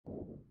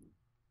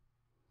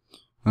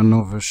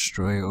Another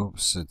straight up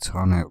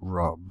satanic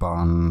rock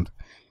band,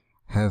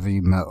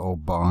 heavy metal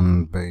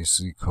band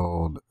basically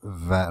called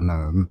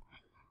Venom,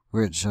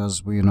 which,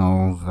 as we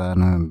know,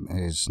 Venom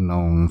is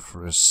known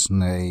for a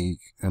snake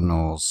and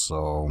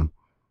also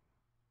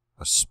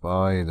a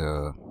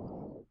spider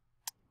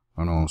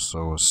and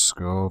also a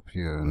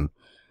scorpion.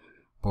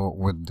 But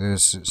with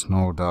this, it's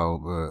no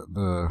doubt that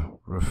they're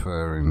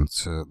referring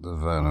to the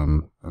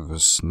venom of a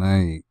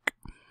snake,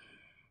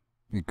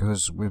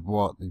 because with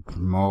what they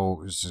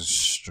promote is just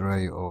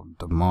straight up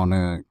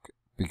demonic,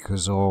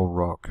 because all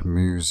rock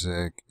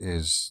music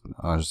is,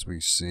 as we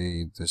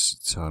see, the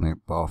Satanic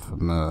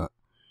Baphomet.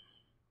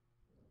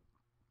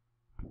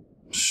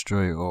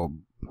 Straight up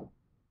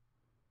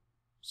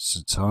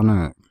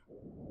satanic,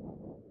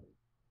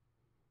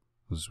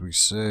 as we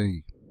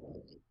see.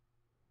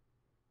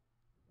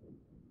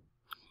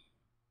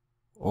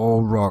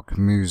 All rock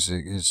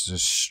music is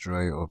just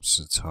straight up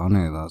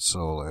satanic, that's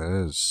all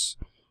it is.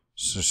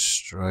 It's just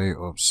straight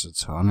up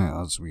satanic,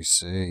 as we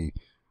see.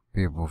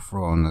 People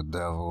throwing the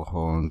devil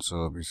horns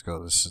up, he's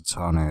got the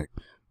Satanic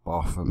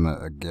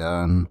Baphomet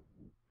again.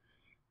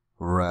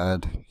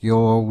 Red, you're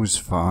always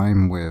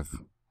fine with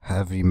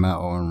heavy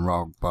metal and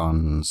rock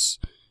bands.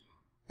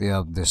 They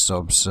have this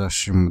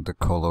obsession with the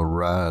colour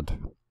red,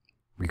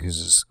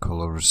 because it's the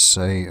colour of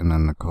Satan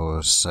and the colour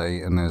of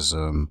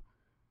Satanism.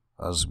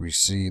 As we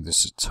see the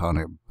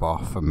Satanic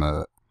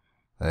Baphomet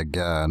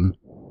again.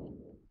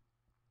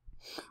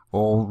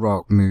 All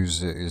rock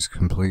music is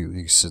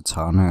completely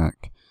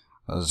satanic,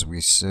 as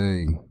we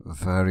see,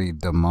 very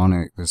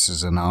demonic. This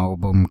is an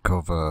album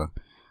cover.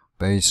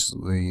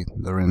 Basically,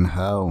 they're in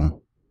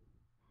hell.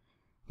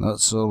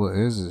 That's all it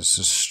is, it's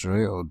just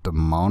straight up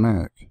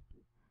demonic.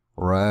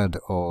 Red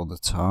all the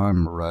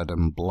time, red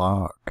and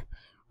black.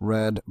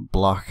 Red,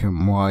 black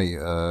and white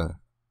are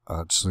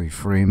actually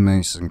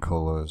Freemason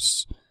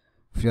colours.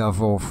 If you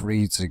have all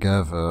three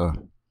together,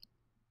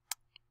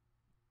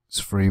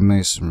 it's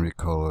Freemasonry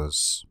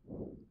colours.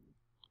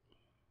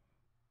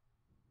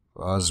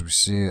 As we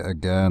see it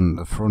again,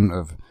 the front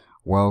of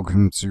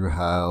Welcome to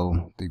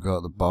Hell, they've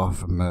got the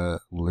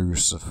Baphomet,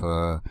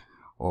 Lucifer,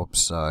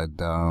 upside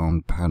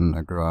down,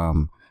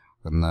 pentagram,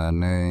 and their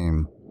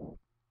name.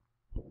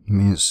 I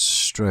mean, it's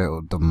straight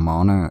up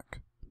demonic.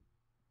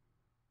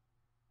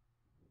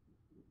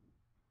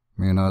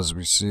 I mean, as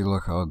we see,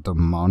 look how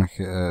demonic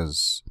it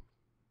is.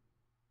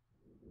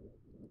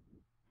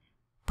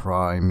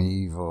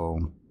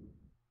 Primeval.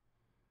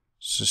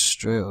 It's just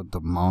straight up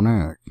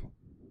demonic.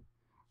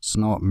 It's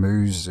not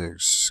music,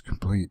 it's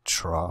complete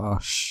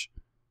trash.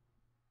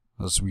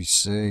 As we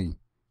see,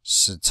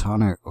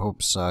 satanic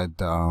upside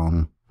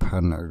down,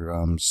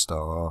 pentagram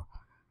star,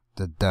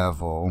 the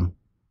devil,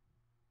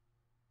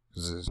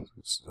 because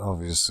it's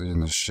obviously in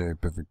the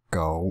shape of a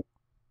goat.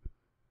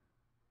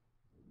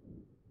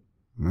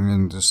 I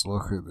mean, just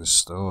look at this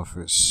stuff,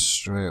 it's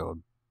straight up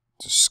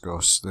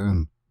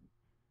disgusting.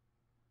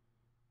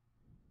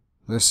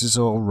 This is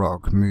all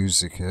rock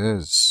music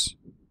is.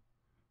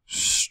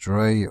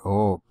 Straight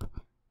up,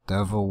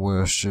 devil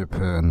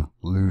worshipping,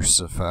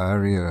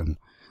 Luciferian.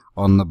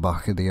 On the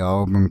back of the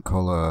album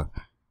cover,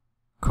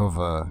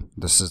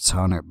 the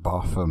Satanic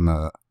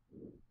Baphomet.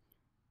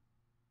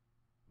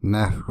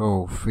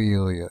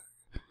 Necrophilia.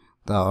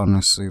 That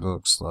honestly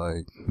looks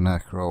like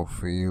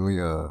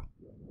necrophilia.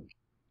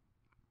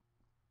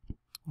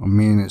 I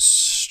mean, it's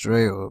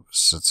straight up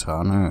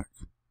satanic.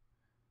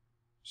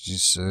 As you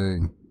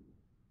see.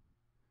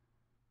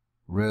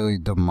 Really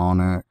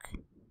demonic.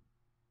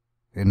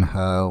 In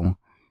hell.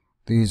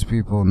 These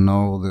people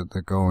know that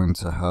they're going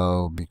to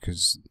hell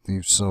because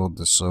they've sold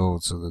the soul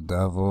to the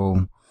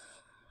devil.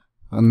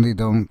 And they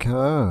don't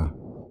care.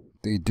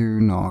 They do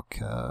not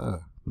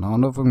care.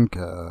 None of them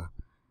care.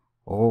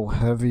 All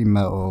heavy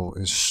metal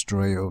is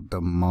straight up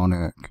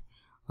demonic.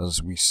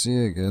 As we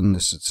see again, the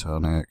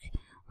satanic.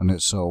 And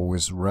it's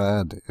always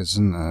red,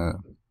 isn't it?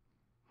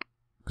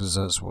 Because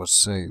that's what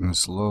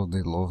Satanists love.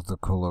 They love the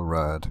colour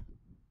red.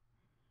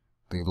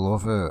 They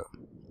love it.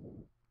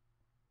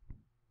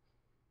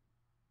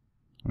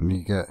 And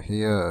you get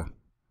here,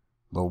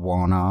 the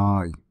one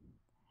eye.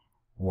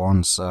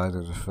 One side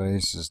of the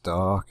face is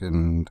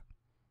darkened.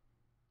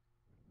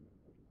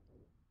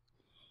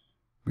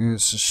 I mean,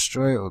 it's just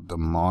straight up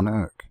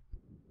demonic.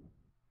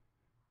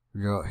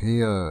 We got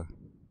here.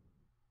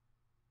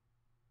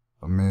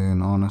 I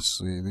mean,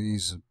 honestly,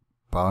 these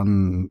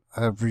band,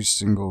 every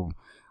single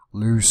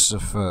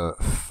Lucifer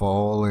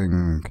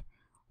falling,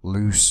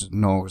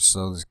 notice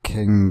those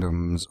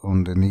kingdoms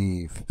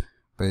underneath,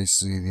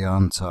 basically the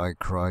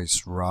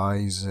Antichrist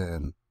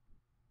rising.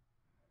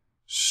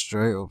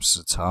 Straight up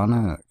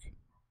satanic.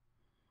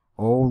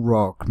 All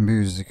rock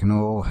music and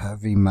all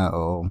heavy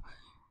metal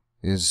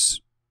is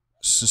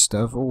just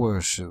devil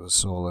worship,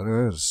 that's all it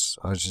is.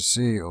 As you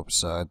see,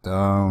 upside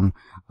down,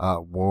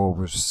 at war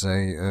with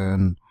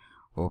Satan,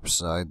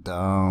 upside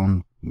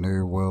down,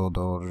 New World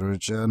Order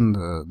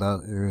agenda.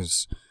 That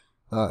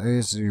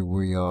is who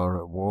we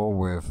are at war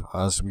with.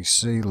 As we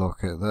see,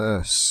 look at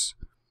this.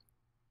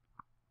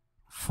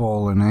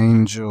 Fallen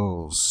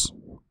angels.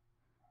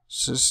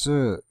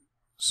 Sister,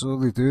 so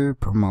they do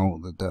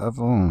promote the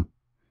devil,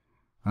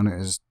 and it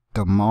is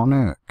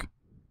demonic.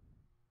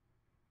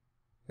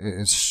 It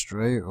is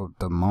straight up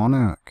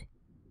demonic.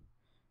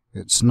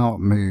 It's not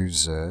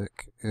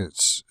music,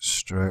 it's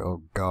straight up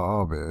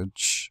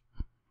garbage.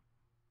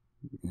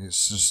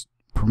 It's just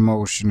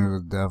promotion of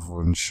the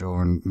devil and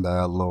showing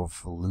their love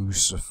for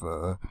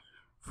Lucifer,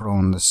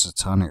 throwing the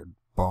satanic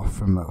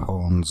Baphomet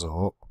horns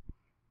up.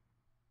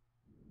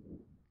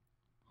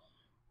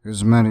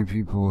 Because many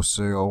people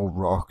say, oh,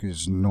 rock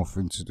is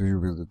nothing to do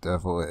with the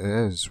devil. It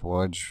is.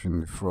 Why do you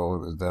think they throw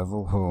the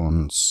devil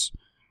horns?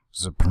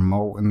 Because they're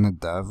promoting the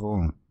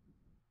devil.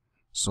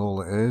 That's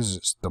all it is.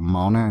 It's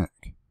demonic.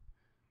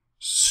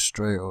 It's a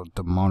straight up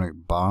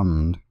demonic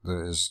band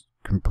that is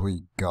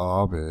complete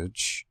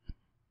garbage.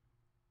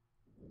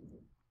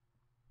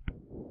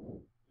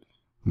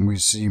 And we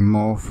see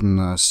more from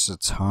their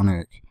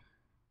satanic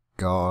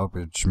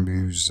garbage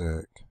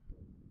music.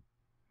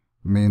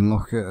 I mean,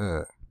 look at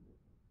it.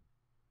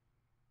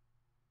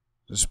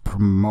 This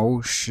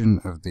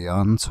promotion of the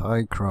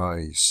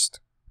Antichrist.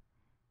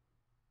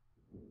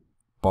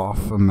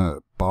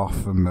 Baphomet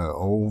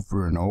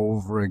over and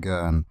over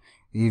again.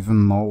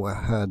 Even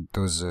Motorhead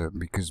does it,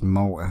 because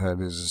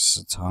Motorhead is a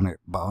satanic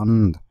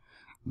band.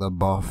 The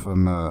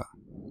Baphomet.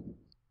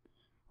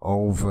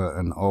 Over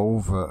and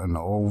over and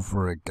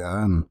over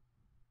again.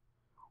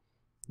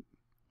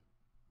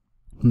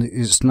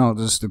 It's not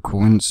just a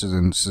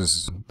coincidence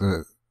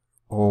that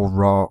all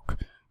rock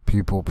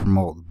people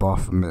promote the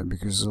Baphomet,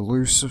 because the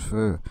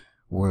Lucifer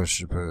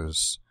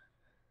worshippers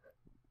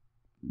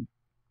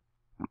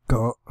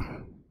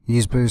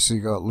he's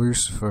basically got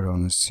Lucifer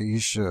on his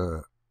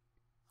t-shirt,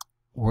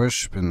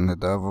 worshipping the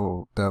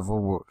devil.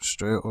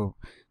 Straight up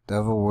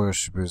devil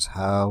worshippers.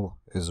 Hell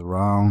is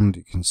around.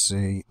 You can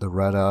see the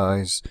red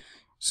eyes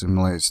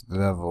simulates the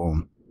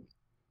devil.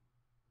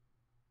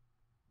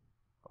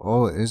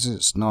 All it is,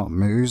 it's not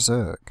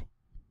music.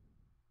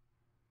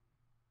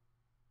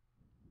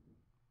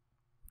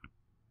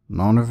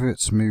 None of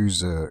it's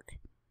music.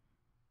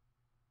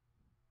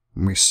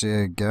 And we see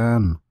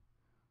again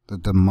the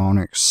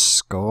demonic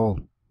skull.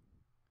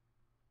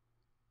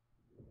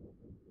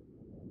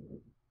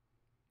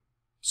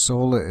 That's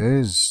all it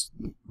is,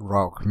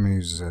 rock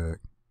music.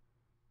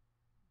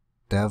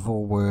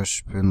 Devil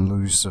worshipping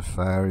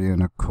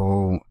Luciferian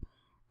occult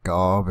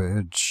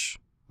garbage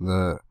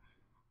that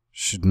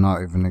should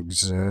not even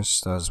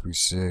exist, as we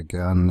see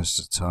again the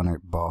satanic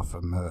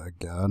Baphomet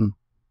again.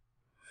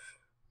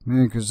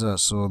 Because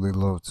that's all they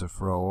love to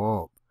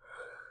throw up.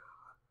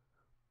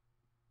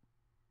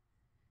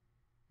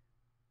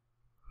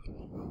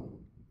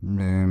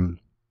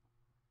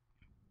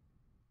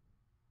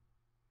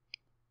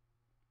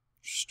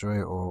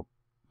 Straight up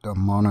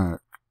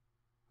demonic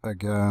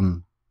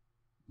again.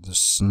 The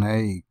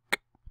snake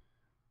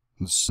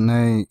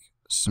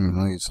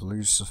simulates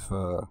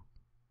Lucifer,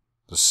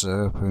 the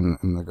serpent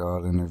in the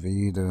Garden of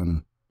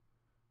Eden.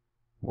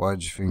 Why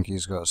do you think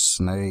he's got a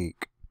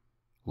snake?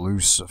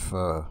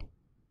 Lucifer.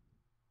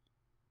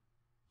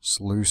 It's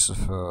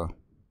Lucifer.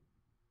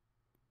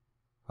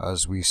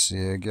 As we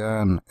see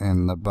again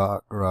in the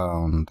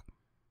background,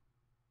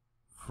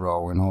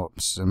 throwing up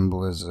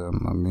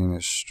symbolism. I mean,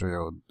 it's straight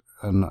up.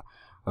 And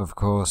of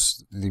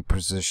course, they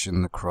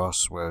position the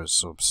cross where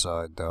it's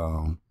upside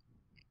down.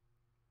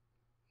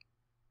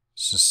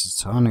 It's a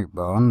satanic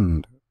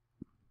band.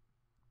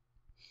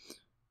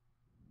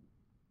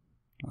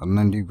 And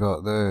then you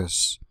got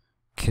this,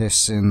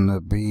 kissing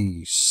the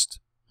beast,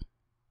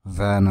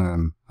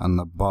 Venom, and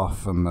the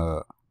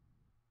Baphomet.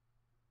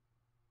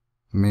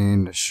 I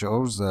mean, it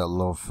shows their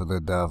love for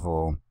the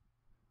devil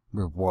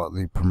with what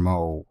they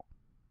promote.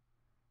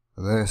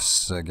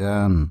 This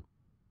again,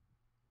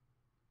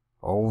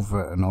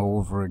 over and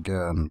over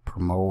again,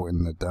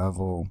 promoting the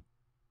devil.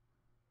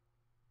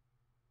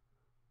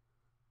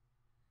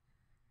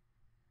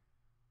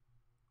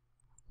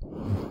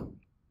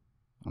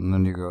 And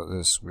then you got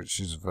this, which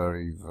is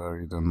very,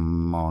 very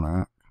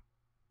demonic.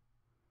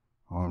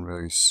 I don't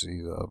really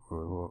see that, but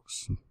it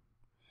looks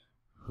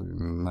pretty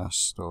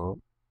messed up.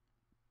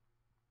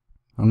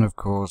 And of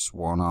course,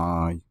 one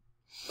eye.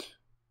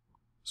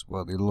 It's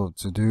what they love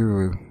to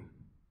do.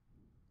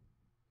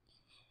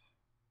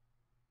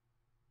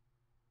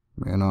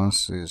 I mean,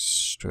 honestly, it's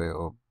straight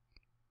up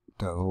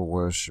devil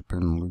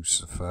worshipping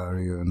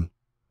Luciferian.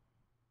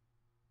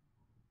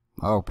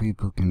 How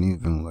people can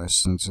even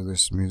listen to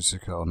this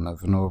music, I'll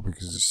never know,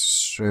 because it's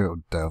straight up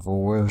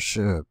devil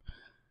worship.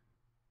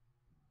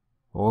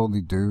 All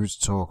they do is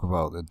talk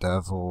about the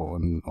devil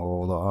and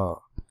all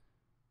that.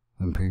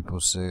 And people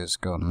say it's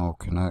got no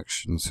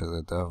connection to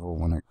the devil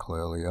when it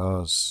clearly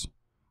has.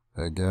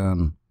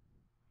 Again.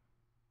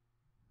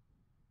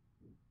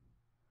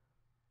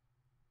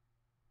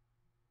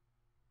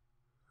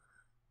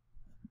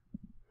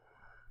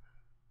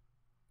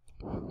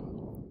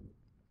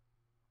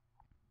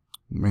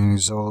 I mean,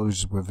 he's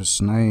always with a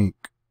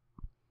snake.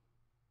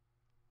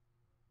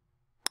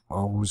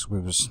 Always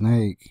with a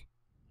snake.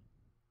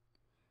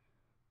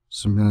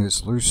 So, I mean,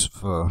 it's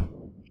Lucifer.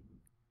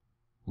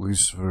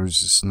 Lucifer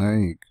is a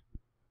snake.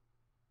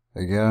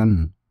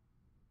 again.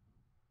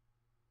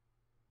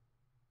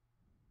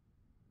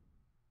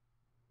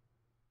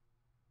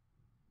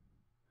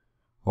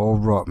 All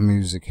rock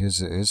music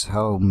is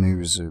hell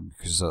music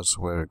because that's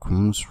where it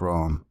comes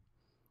from.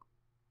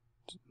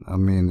 I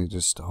mean, they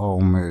just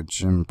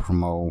homage and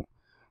promote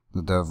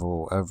the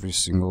devil. Every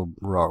single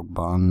rock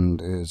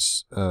band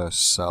is a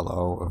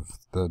sellout of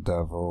the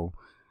devil,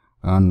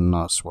 and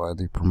that's why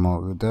they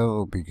promote the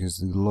devil, because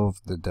they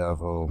love the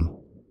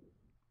devil.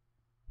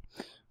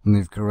 And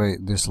they've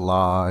created this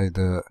lie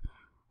that,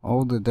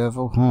 oh, the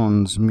devil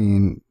horns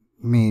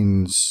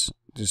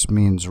just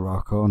means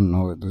rock on.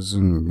 No, it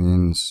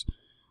doesn't.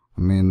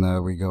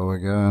 There we go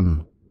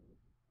again.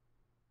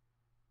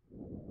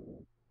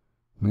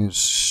 It's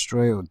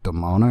straight up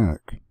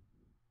demonic.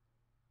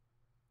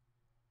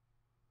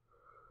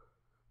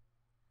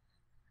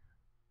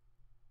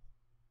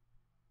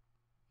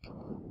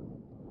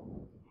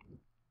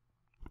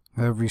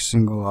 Every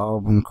single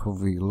album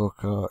cover you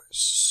look at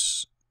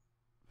is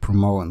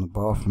promoting the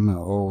Baphomet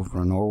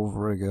over and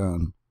over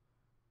again.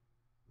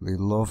 They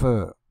love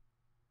it.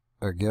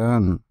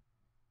 Again.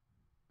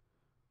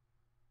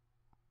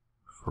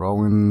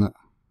 Throwing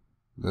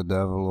the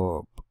devil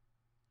up.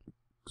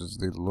 Because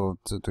they love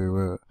to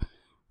do it.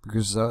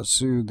 Because that's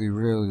who they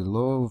really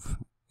love.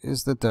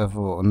 Is the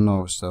devil, and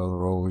notice how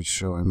they're always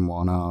showing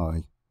one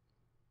eye.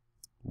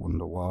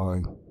 Wonder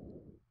why.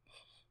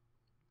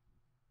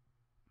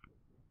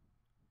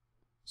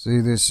 See,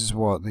 this is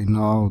what they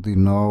know. They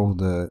know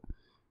that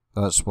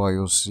that's why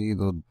you'll see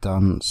the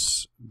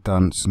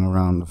dancing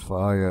around the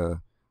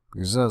fire.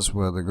 Because that's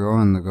where they're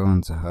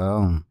going to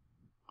hell.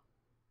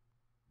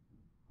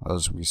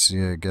 As we see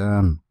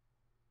again.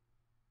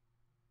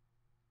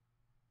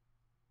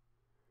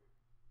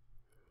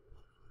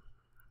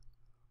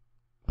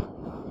 I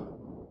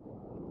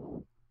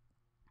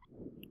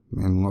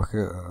mean, look at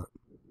it.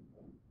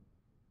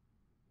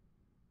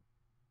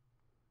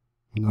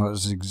 That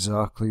is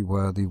exactly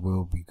where they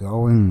will be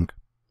going.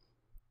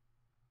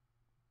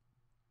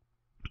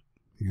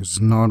 Because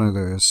none of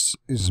this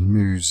is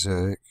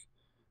music.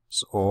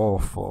 It's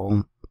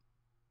awful.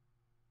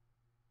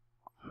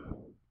 I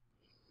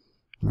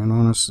mean,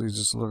 honestly,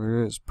 just look at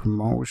it. It's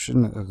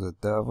promotion of the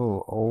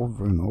devil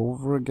over and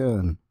over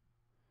again.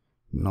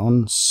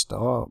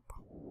 Non-stop.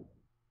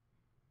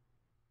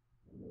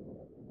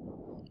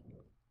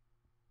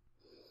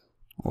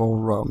 All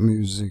rock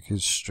music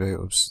is straight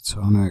up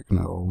satanic, and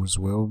it always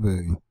will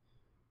be.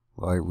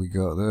 Like, we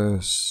got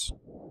this.